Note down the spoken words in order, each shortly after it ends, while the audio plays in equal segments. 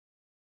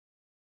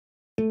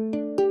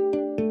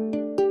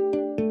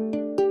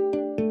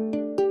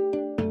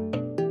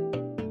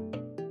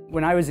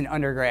When I was an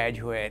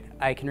undergraduate,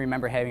 I can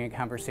remember having a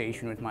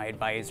conversation with my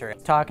advisor,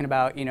 talking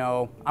about,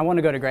 I want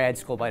to go to grad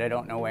school, but I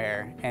don't know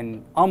where.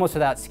 And almost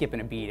without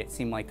skipping a beat, it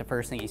seemed like the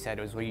first thing he said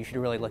was, well, you should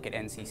really look at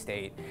NC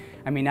State.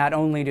 I mean, not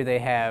only do they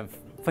have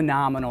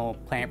phenomenal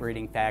plant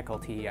breeding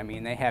faculty, I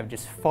mean, they have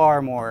just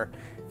far more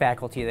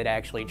faculty that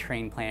actually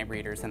train plant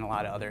breeders than a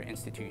lot of other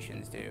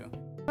institutions do.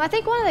 I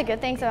think one of the good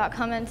things about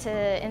coming to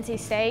NC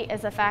State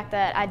is the fact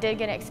that I did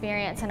get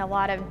experience in a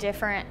lot of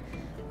different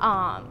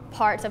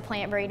parts of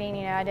plant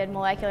breeding. I did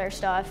molecular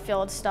stuff,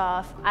 field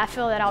stuff. I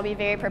feel that I'll be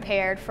very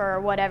prepared for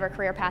whatever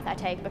career path I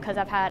take because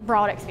I've had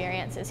broad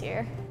experiences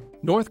here.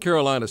 North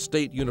Carolina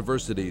State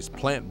University's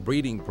plant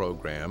breeding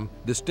program,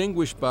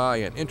 distinguished by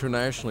an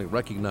internationally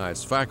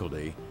recognized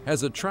faculty,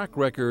 has a track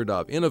record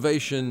of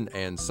innovation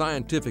and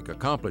scientific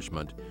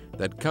accomplishment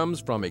that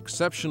comes from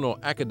exceptional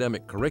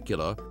academic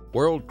curricula,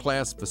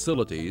 world-class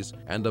facilities,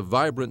 and a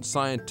vibrant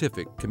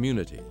scientific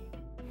community.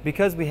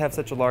 Because we have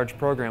such a large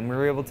program, we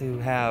were able to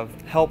have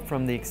help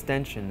from the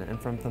extension and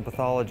from the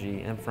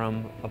pathology and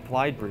from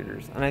applied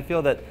breeders. And I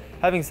feel that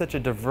having such a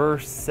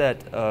diverse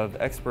set of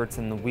experts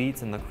in the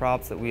wheats and the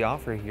crops that we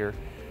offer here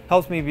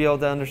helps me be able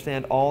to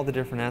understand all the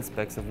different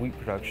aspects of wheat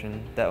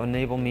production that will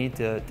enable me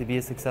to be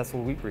a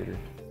successful wheat breeder.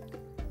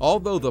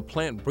 Although the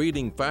plant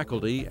breeding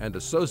faculty and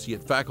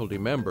associate faculty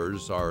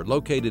members are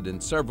located in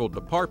several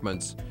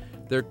departments,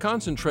 they're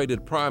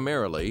concentrated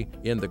primarily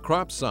in the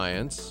crop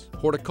science,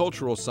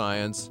 horticultural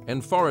science,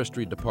 and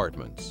forestry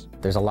departments.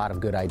 There's a lot of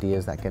good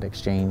ideas that get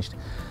exchanged.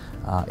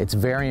 It's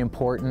very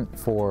important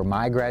for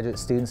my graduate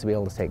students to be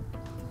able to take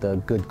the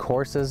good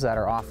courses that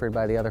are offered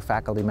by the other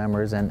faculty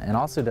members and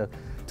also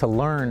to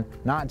learn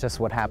not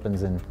just what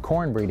happens in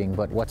corn breeding,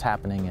 but what's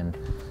happening in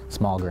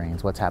small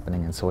grains, what's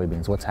happening in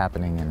soybeans, what's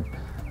happening in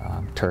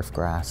turf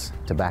grass,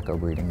 tobacco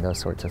breeding, those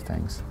sorts of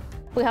things.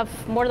 We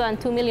have more than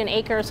 2 million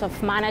acres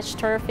of managed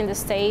turf in the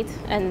state,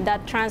 and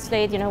that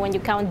translates, when you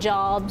count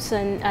jobs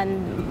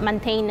and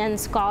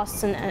maintenance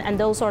costs and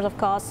those sorts of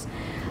costs,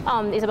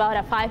 it's about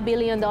a $5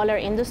 billion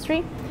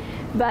industry.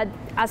 But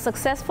as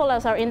successful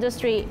as our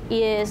industry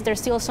is, there's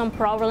still some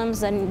problems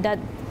that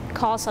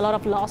cause a lot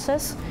of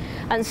losses.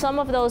 And some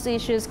of those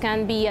issues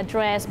can be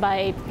addressed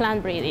by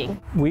plant breeding.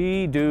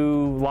 We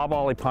do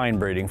loblolly pine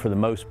breeding for the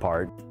most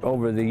part.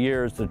 Over the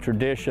years, the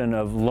tradition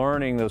of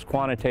learning those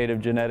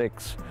quantitative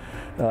genetics,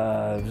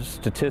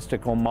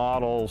 statistical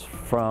models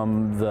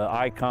from the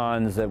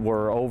icons that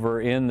were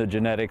over in the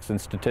genetics and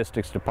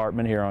statistics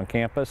department here on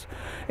campus.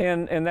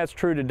 And that's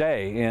true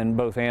today in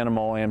both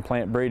animal and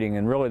plant breeding.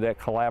 And really that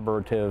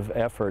collaborative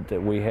effort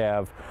that we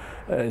have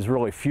is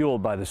really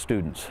fueled by the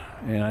students.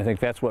 And I think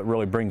that's what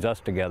really brings us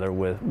together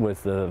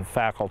with the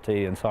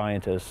faculty and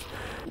scientists.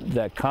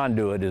 That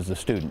conduit is the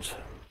students.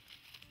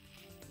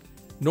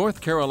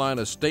 North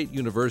Carolina State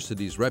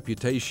University's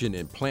reputation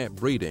in plant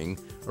breeding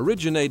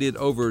originated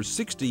over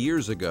 60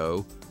 years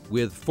ago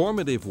with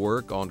formative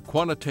work on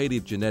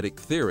quantitative genetic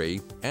theory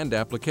and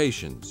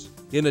applications.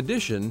 In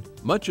addition,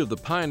 much of the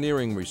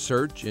pioneering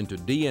research into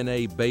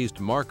DNA-based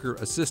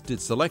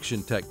marker-assisted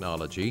selection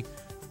technology,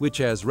 which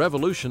has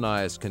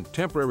revolutionized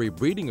contemporary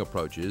breeding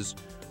approaches,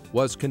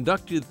 was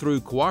conducted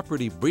through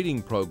cooperative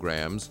breeding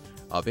programs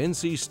of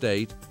NC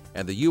State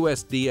and the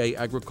USDA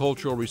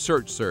Agricultural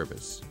Research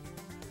Service.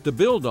 To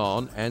build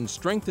on and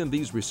strengthen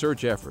these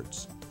research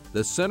efforts,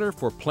 the Center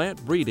for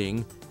Plant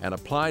Breeding and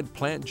Applied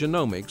Plant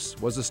Genomics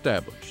was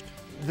established.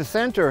 The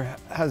center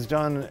has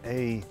done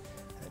a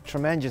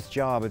tremendous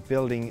job at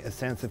building a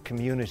sense of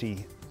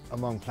community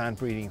among plant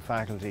breeding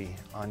faculty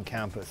on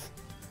campus.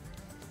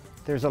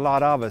 There's a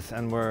lot of us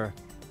and we're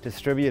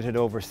distributed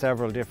over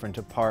several different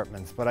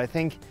departments, but I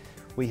think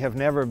we have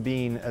never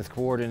been as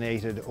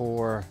coordinated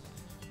or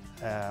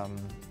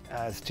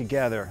as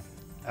together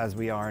as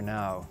we are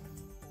now.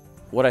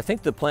 What I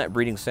think the Plant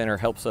Breeding Center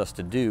helps us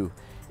to do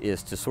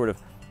is to sort of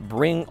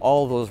bring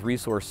all those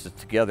resources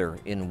together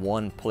in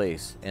one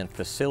place and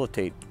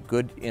facilitate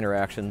good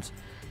interactions,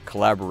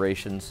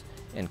 collaborations,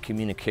 and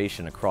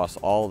communication across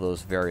all of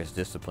those various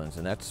disciplines.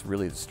 And that's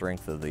really the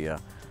strength of the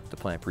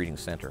Plant Breeding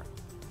Center.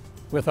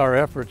 With our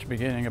efforts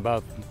beginning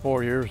about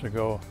 4 years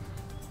ago,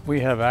 we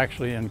have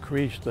actually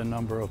increased the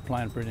number of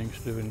plant breeding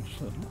students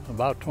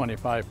about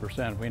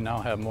 25%. We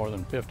now have more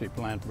than 50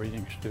 plant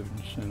breeding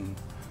students in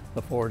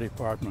the 4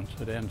 departments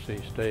at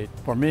NC State.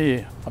 For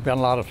me, I've got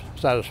a lot of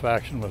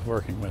satisfaction with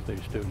working with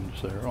these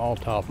students. They're all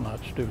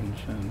top-notch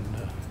students, and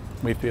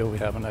we feel we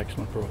have an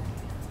excellent program.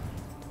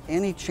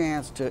 Any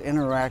chance to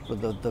interact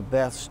with the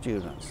best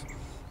students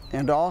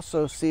and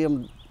also see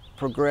them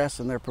progress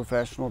in their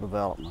professional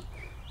development.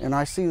 And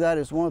I see that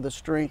as one of the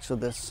strengths of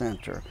this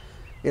center.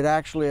 It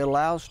actually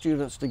allows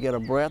students to get a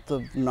breadth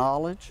of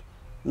knowledge,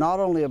 not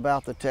only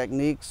about the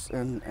techniques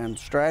and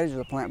strategies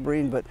of plant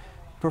breeding, but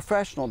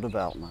professional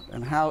development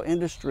and how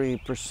industry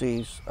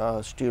perceives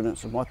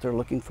students and what they're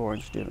looking for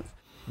in students.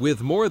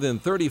 With more than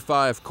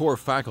 35 core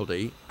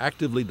faculty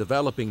actively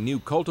developing new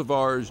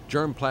cultivars,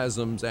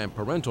 germplasms, and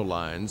parental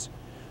lines,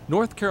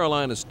 North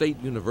Carolina State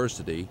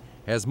University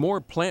has more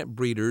plant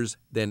breeders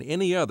than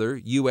any other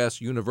U.S.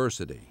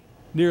 university.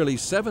 Nearly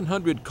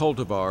 700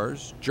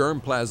 cultivars,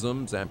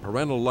 germplasms, and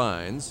parental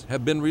lines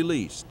have been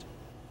released.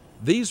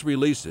 These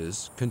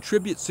releases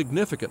contribute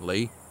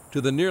significantly to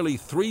the nearly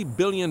 $3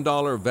 billion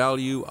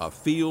value of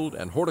field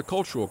and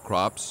horticultural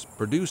crops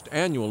produced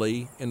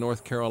annually in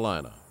North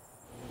Carolina.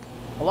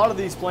 A lot of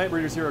these plant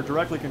breeders here are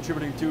directly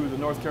contributing to the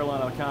North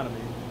Carolina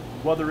economy,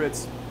 whether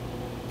it's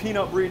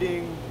peanut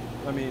breeding,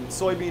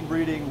 soybean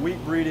breeding,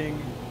 wheat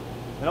breeding,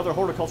 and other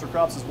horticulture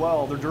crops as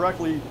well. They're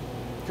directly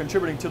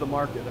contributing to the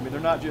market. They're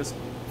not just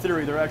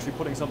theory, they're actually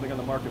putting something on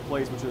the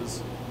marketplace, which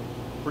is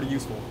pretty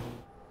useful.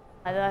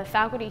 The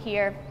faculty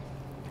here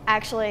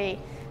actually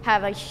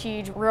have a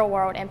huge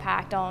real-world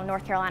impact on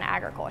North Carolina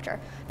agriculture.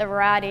 The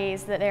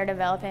varieties that they're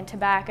developing,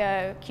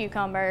 tobacco,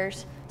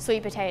 cucumbers,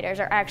 sweet potatoes,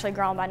 are actually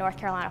grown by North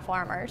Carolina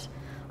farmers.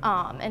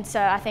 And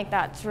so I think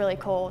that's really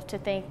cool to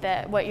think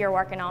that what you're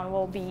working on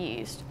will be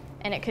used,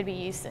 and it could be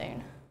used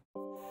soon.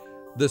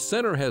 The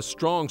center has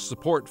strong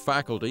support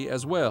faculty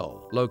as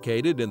well,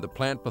 located in the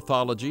plant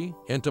pathology,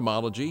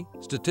 entomology,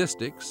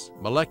 statistics,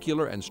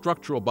 molecular and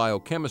structural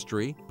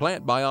biochemistry,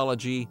 plant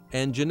biology,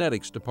 and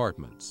genetics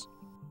departments.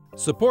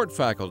 Support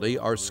faculty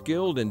are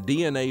skilled in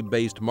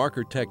DNA-based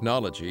marker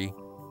technology,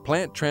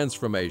 plant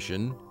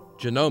transformation,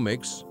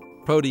 genomics,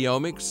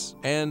 proteomics,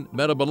 and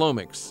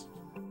metabolomics.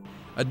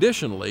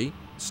 Additionally,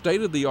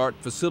 state-of-the-art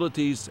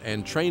facilities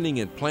and training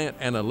in plant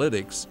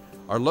analytics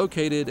are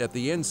located at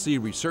the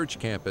NC Research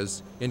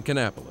Campus in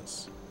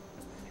Kannapolis.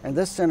 And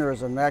this center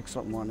is an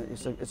excellent one.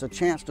 It's a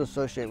chance to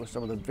associate with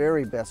some of the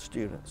very best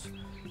students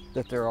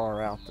that there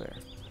are out there,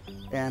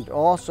 and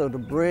also to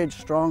bridge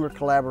stronger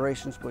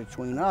collaborations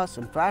between us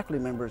and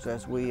faculty members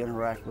as we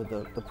interact with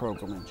the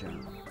program in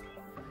general.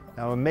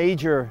 Now, a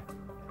major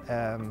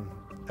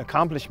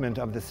accomplishment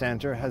of the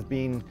center has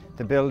been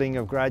the building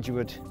of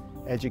graduate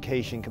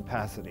education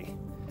capacity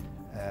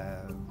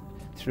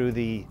through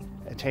the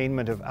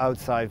attainment of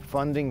outside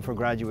funding for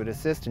graduate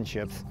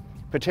assistantships,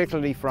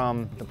 particularly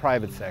from the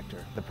private sector.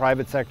 The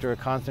private sector are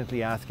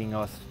constantly asking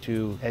us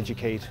to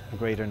educate a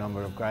greater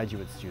number of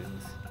graduate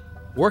students.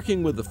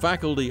 Working with the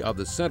faculty of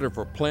the Center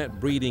for Plant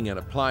Breeding and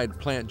Applied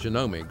Plant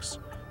Genomics,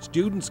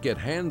 students get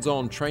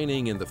hands-on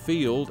training in the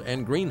field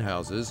and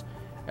greenhouses,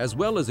 as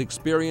well as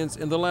experience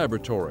in the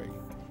laboratory,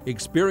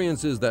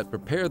 experiences that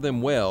prepare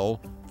them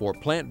well for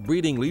plant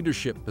breeding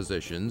leadership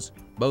positions,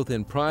 both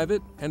in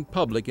private and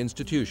public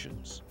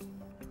institutions.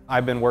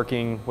 I've been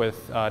working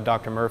with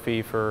Dr.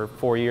 Murphy for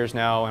 4 years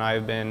now, and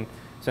I've been,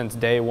 since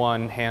day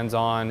one,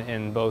 hands-on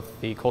in both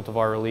the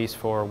cultivar release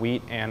for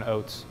wheat and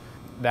oats.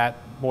 That,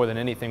 more than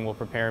anything, will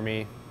prepare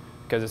me,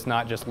 because it's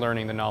not just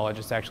learning the knowledge,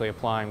 it's actually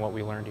applying what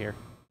we learned here.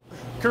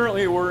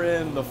 Currently we're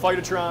in the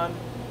Phytotron,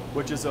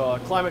 which is a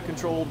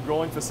climate-controlled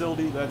growing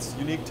facility that's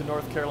unique to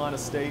North Carolina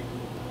State.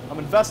 I'm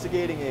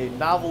investigating a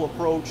novel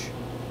approach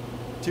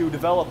to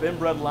develop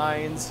inbred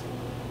lines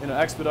in an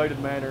expedited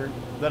manner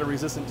that are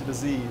resistant to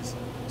disease.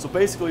 So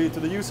basically,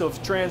 through the use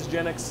of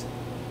transgenics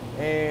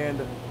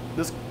and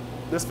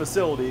this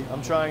facility,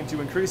 I'm trying to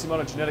increase the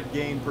amount of genetic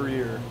gain per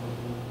year.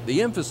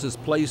 The emphasis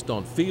placed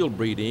on field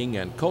breeding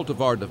and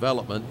cultivar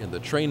development in the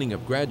training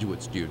of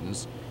graduate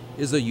students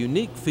is a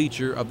unique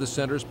feature of the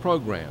center's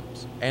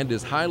programs and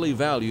is highly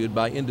valued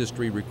by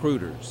industry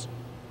recruiters.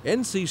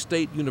 NC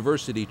State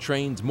University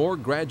trains more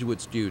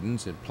graduate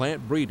students in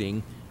plant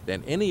breeding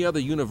than any other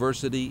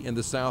university in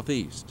the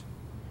Southeast.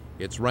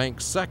 It's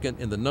ranked second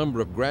in the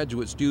number of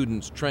graduate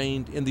students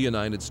trained in the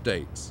United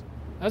States.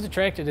 I was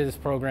attracted to this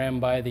program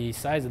by the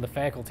size of the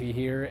faculty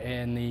here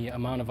and the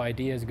amount of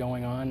ideas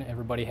going on.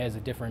 Everybody has a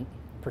different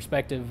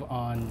perspective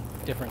on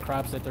different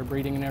crops that they're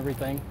breeding and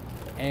everything.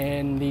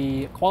 And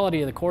the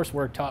quality of the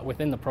coursework taught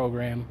within the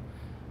program,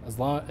 as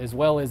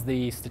well as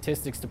the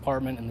statistics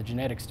department and the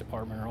genetics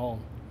department, are all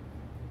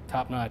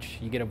top-notch.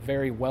 You get a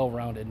very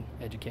well-rounded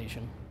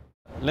education.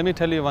 Let me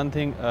tell you one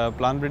thing,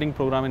 plant breeding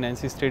program in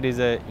NC State is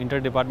an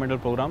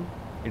interdepartmental program.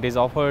 It is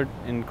offered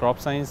in crop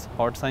science,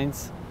 hort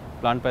science,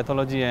 plant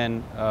pathology,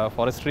 and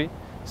forestry.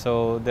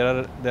 So there are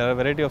a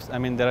variety of,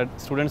 there are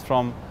students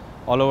from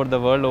all over the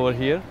world over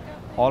here.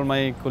 All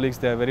my colleagues,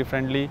 they are very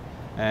friendly,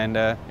 and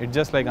it's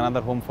just like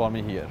another home for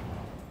me here.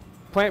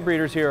 Plant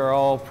breeders here are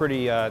all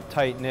pretty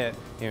tight-knit.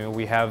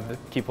 We have the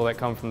people that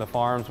come from the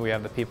farms, we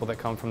have the people that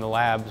come from the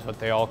labs, but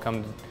they all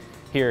come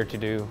here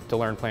to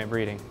learn plant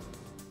breeding.